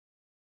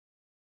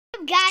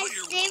up, guys?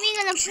 Today we're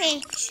gonna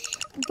play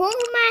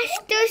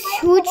Bowmasters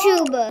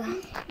YouTuber.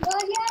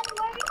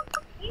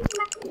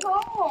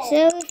 So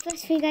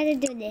first we gotta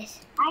do this.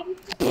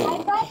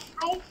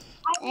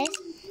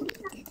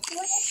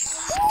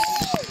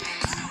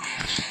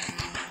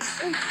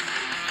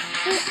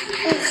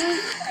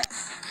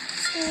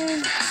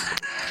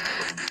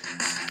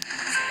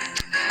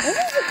 This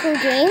is a cool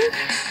game.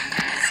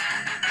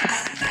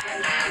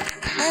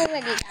 I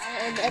already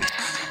downloaded it.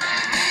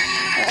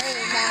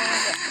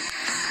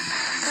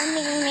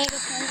 Something made it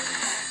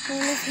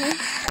famous me.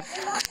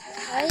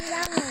 I already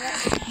downloaded it.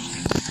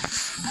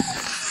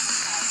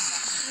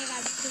 I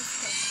got this thing.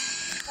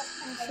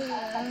 Let's see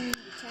what I need to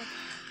check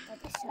what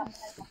this is.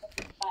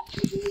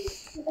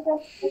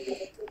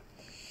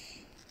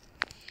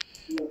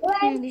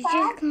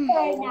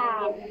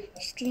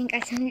 Just kidding, I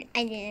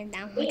didn't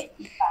download it.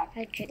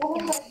 I tricked you. Oh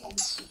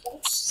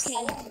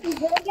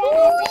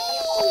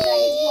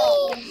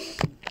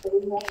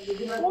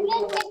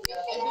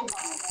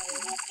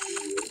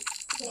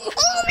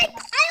my!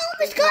 I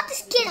almost got the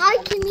skin. Are you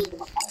kidding me?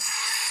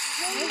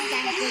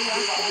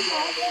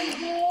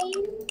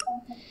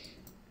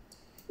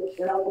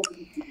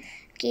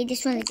 Okay,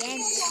 this one again.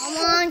 Come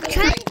on,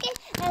 try again.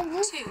 And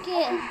this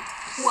again.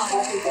 1.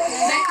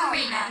 Mech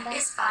Arena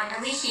is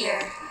finally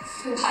here.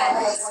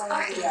 Pilots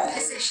are in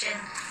position.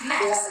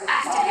 Mechs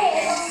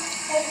activated.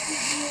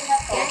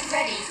 Get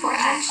ready for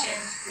action.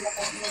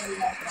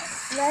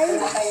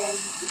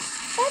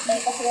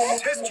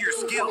 Test your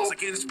skills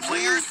against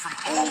players from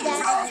all over the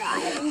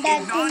world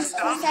in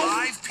non-stop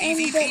live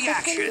PvP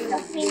action.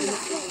 Mech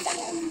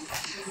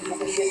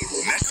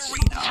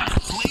Arena,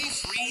 play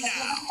free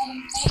now.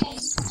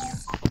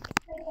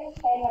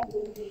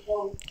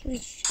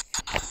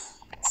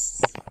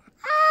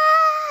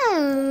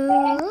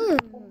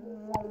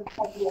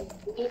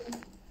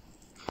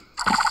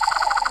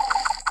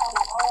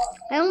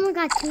 I only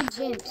got 2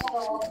 gems.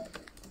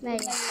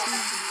 Right.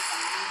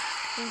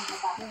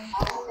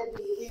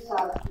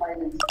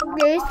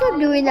 They're still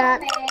doing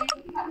that.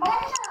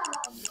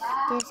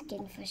 This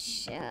skin for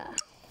sure.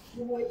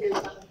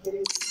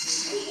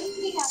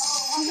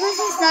 This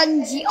is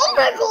Sanji. Oh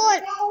my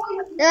god!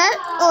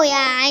 Oh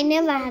yeah, I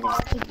never had a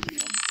skin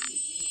before.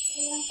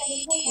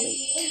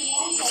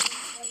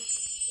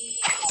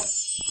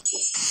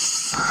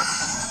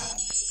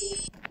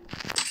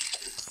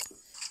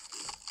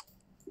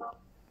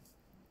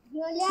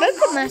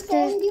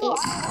 Bowmasters is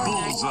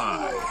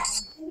Bullseye.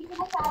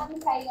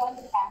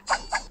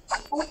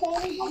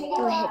 Don't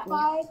hit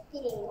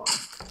me.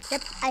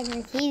 Yep, I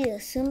can see you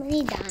so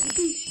many times.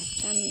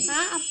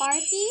 Huh? A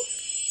party?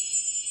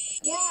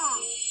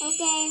 Yeah.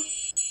 Okay.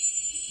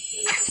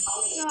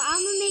 So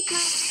I'm gonna make my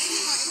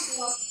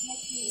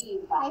party.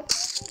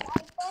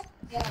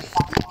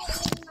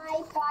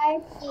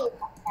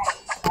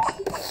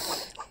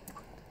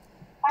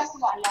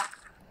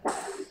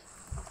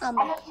 Oh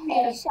my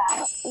goodness.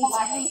 Oh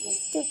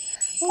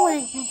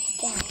my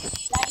goodness.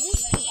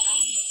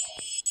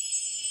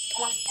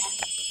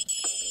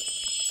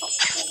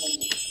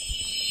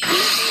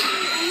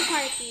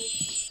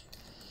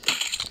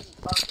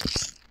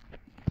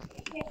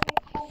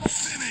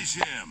 Finish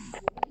him.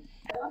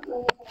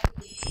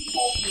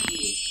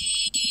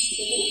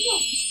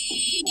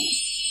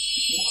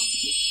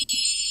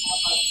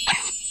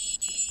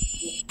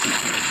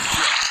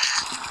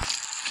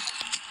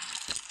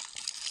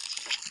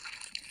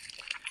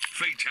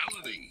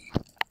 Fatality.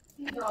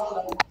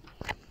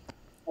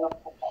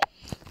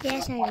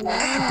 Yes, I know.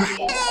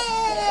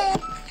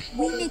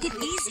 We make it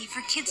easy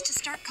for kids to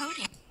start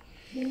coding.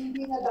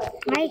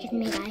 Right with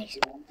me, guys.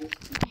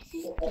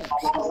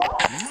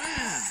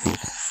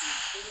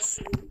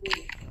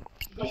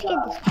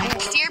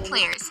 Dear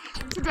players,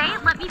 today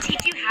let me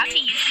teach you how to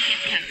use the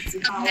gift codes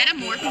of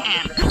Metamorph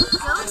M. Go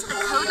to the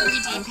code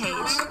redeem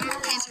page.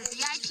 Enter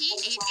VIP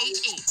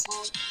 888.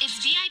 It's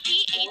VIP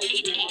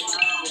 888.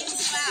 Wow,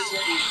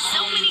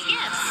 so many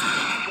gifts.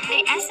 The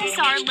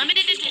SSR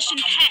limited edition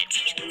pet,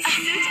 a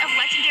suit of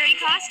legendary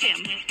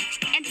costume,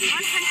 and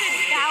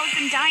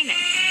 100,000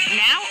 diamonds.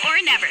 Now or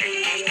never.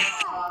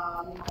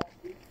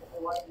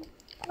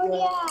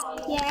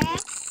 Yeah.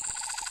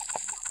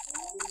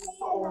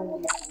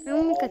 I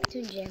only got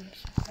 2 gems.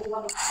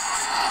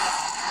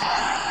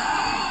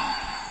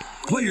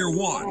 Player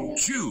 1,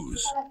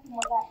 choose.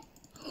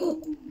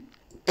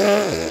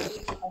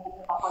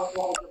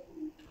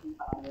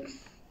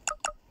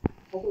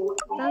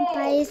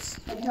 Vampires.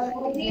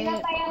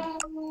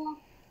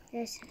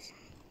 This is.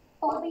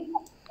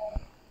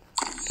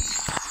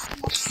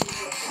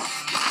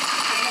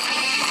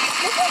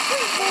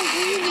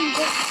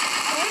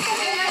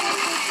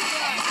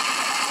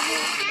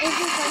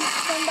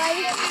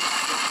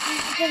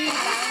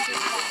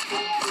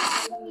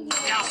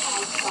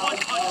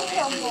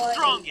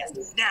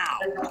 Strongest now.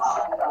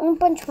 One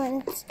Punch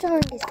Man,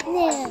 strongest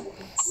now.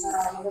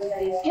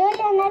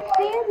 Julian, let's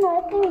play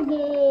another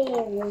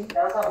game.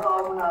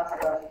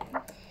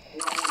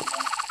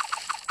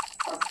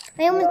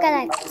 I almost got I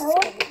want to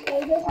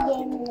play this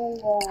game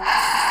anymore.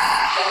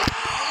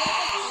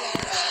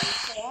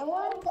 I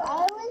want to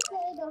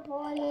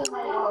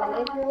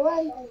if you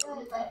want to do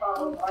it.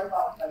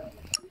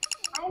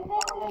 I'm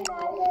playing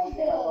another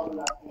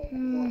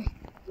game.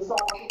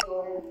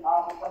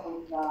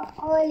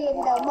 All in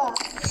the box.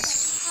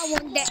 I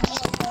want that.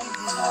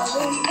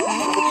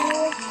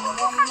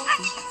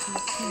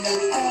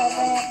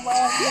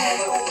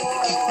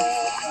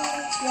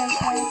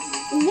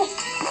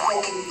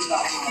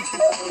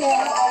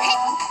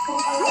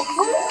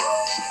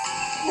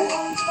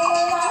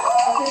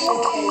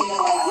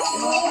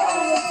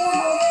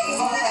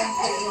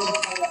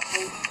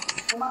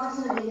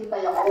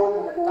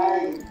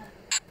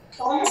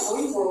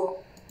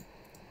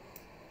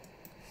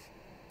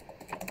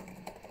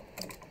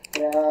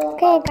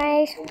 Okay,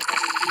 guys.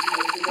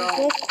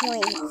 Get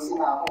coins.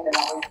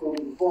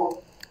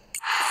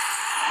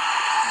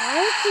 Why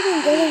is he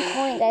getting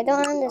coins? I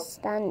don't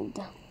understand.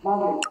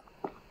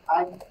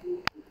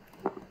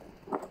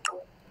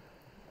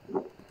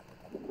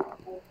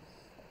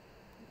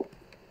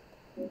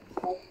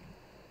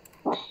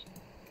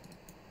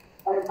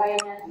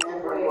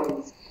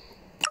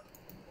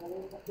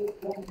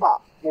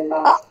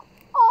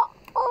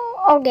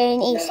 Okay,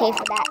 easy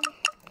for that.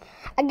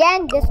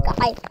 Again, this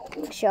guy.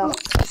 Sure.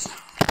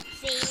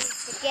 See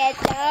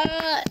together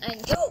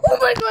and oh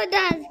my god,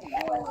 that's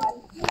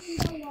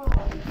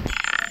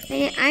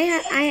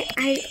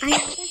I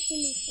have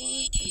seen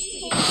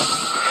before.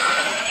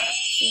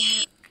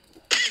 Yeah,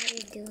 how do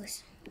you do this?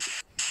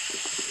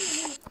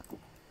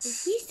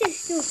 He's the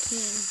still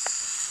king.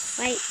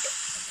 Like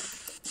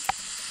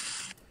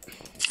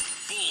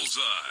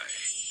Bullseye.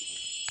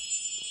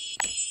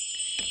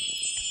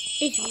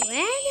 it's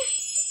red?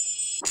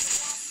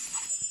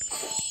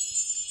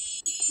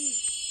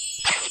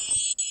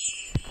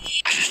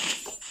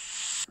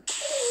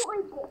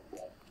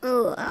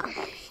 Oh,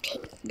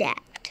 take that.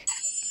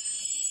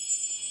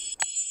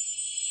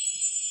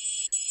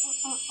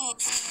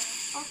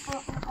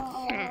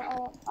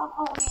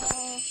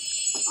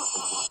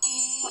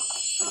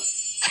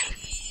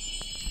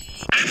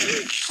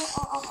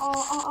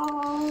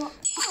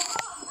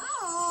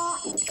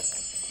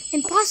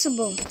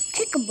 Impossible.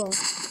 Kickable.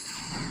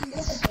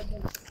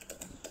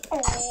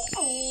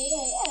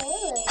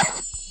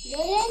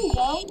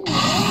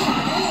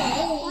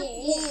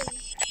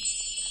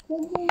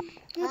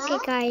 Okay,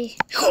 guys.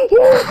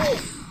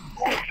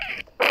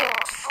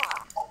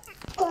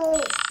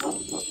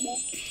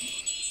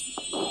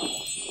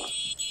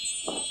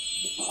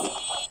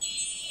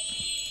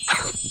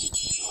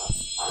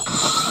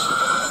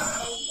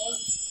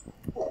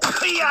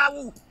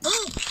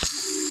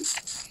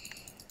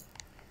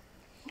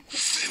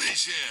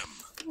 Finish him.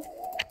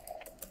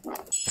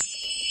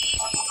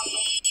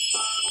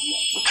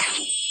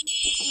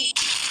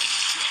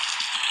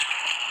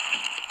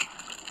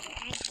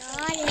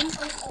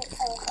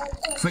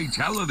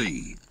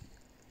 Fatality.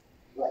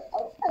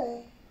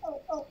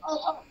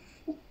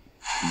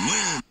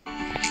 Win.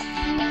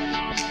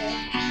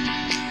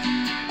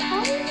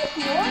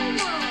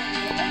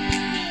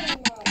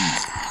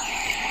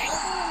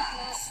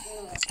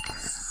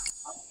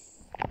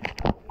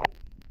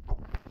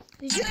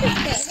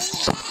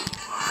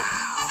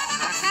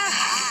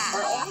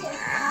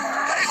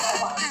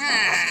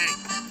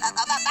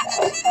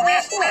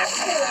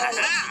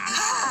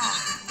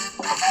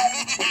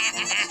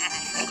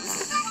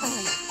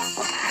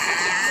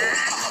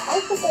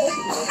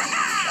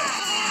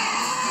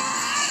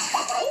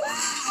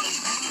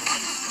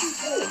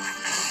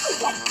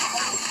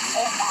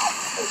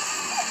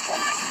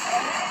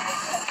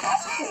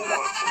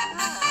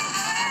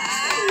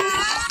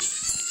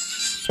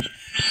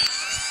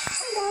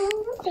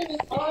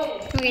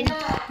 Okay, no.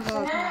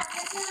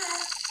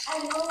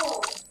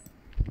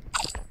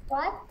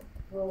 What?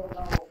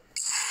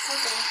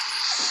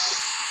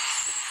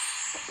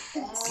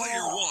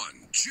 Player one,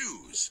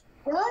 choose.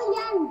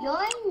 Roland,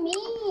 join me.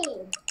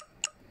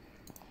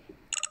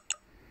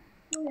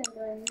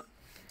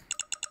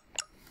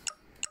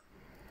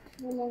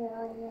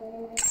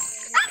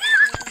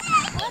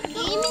 What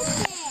game is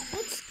it?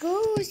 Let's go.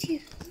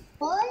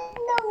 On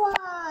the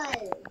wall.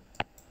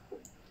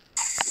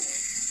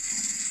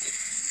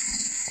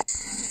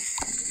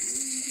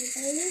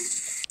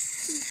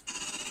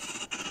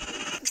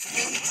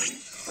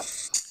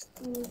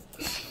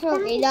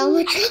 Okay, now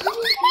much.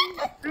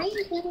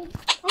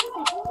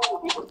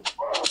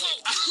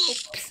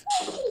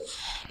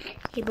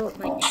 He broke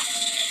my neck.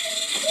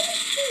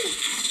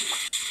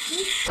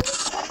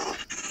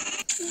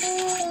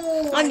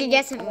 Okay,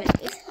 guess I'm ready.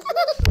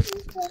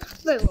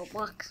 Play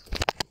Roblox.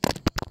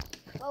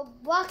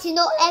 Roblox, you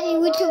know every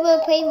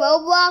YouTuber play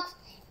Roblox,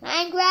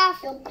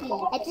 Minecraft.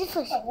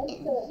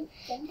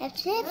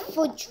 Except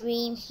for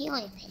Dream, he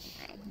only plays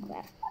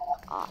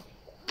Minecraft.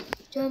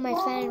 Join my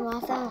friend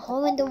while I'm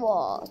home in the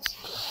walls.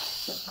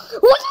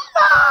 What?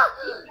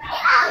 Get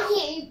out of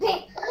here, you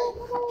big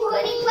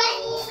pretty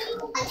bunny!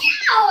 Get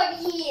out of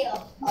here!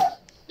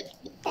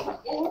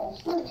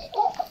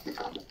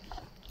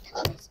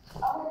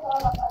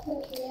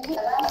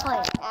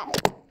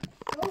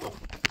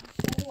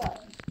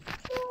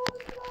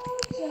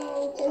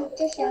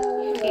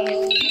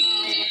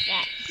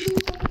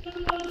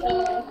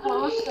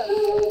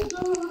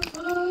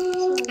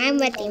 I'm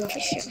red team for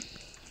sure.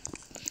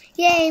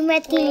 Yay,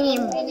 red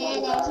team.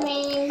 Bananas,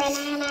 rain,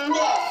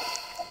 bananas.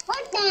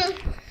 What the?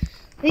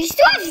 We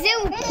still have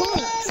 0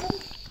 points.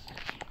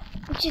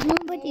 Which is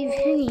nobody's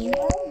dream.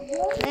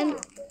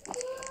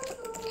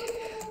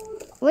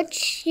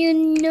 What you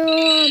know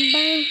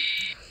about?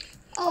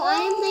 Oh, I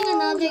am playing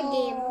another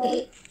game.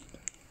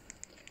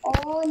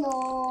 Oh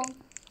no.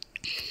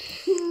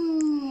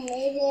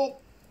 Is it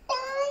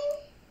time?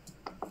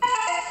 I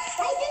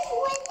just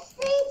went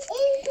straight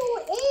into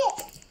it.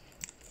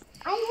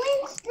 I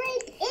went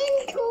straight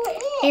into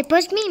it. It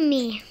pushed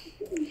me.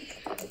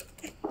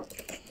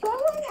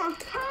 Someone's a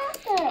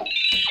hacker.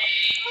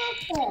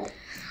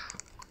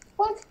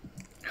 What?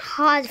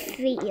 Hard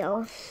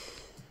video.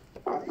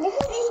 This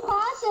is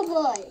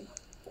impossible.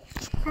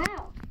 How?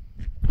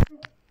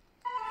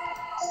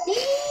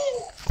 See?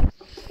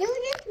 You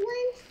just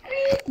went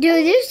straight.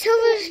 Dude, this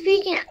Silver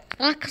speaking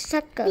like a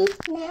sucker.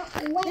 Now,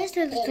 This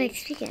Silver like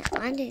speaking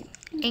under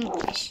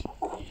English.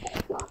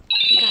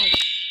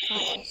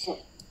 Guys.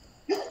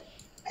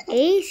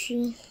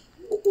 AC.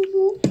 We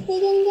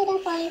can get a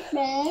point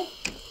there.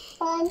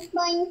 Point.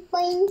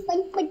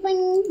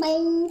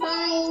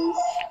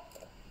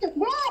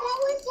 Bro, that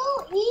was so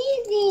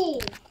easy.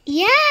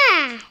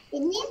 Yeah. It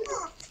means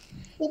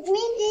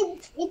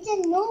it's a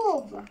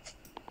noob.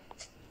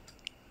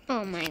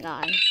 Oh my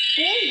god. What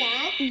is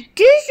that?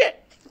 This.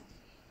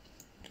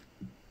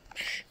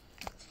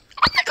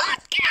 Oh my god!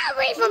 Get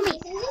away from me!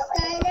 This is a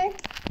starter.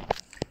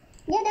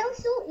 Yeah, that was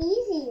so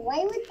easy. Why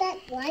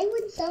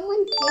would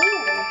someone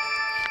fail?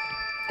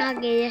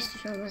 Okay, this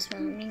is almost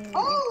running.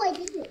 Oh, I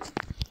did it.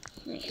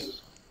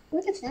 Nice.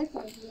 Look at that.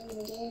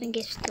 I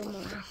guess 2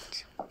 more rounds.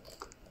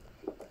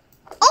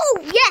 Oh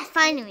yes,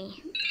 finally.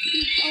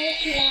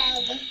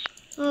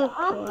 Oh,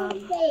 Awful crap.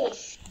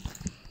 face.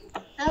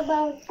 How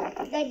about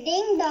the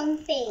ding dong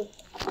face?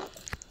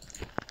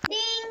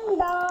 Ding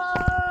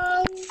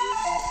dong.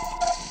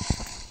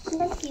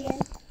 Not here.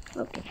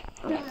 Okay.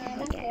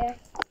 Not here.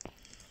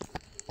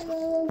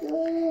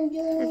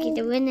 Okay,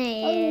 the winner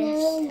is.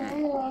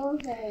 No.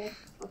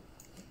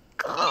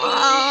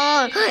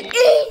 God.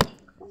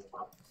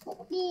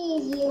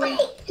 Please, you.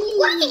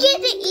 Why you get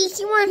the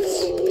easy ones?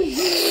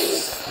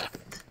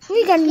 We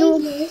got no.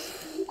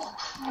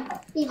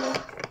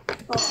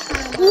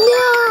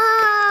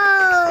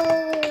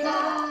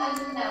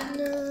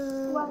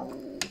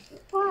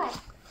 What?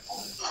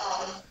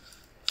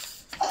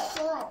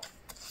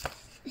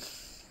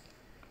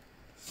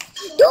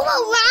 Two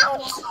more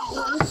rounds.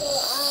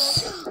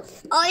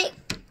 Are you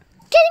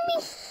kidding me?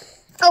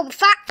 Oh,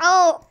 fuck.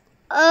 Oh,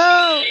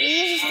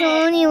 this is the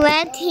only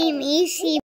red team easy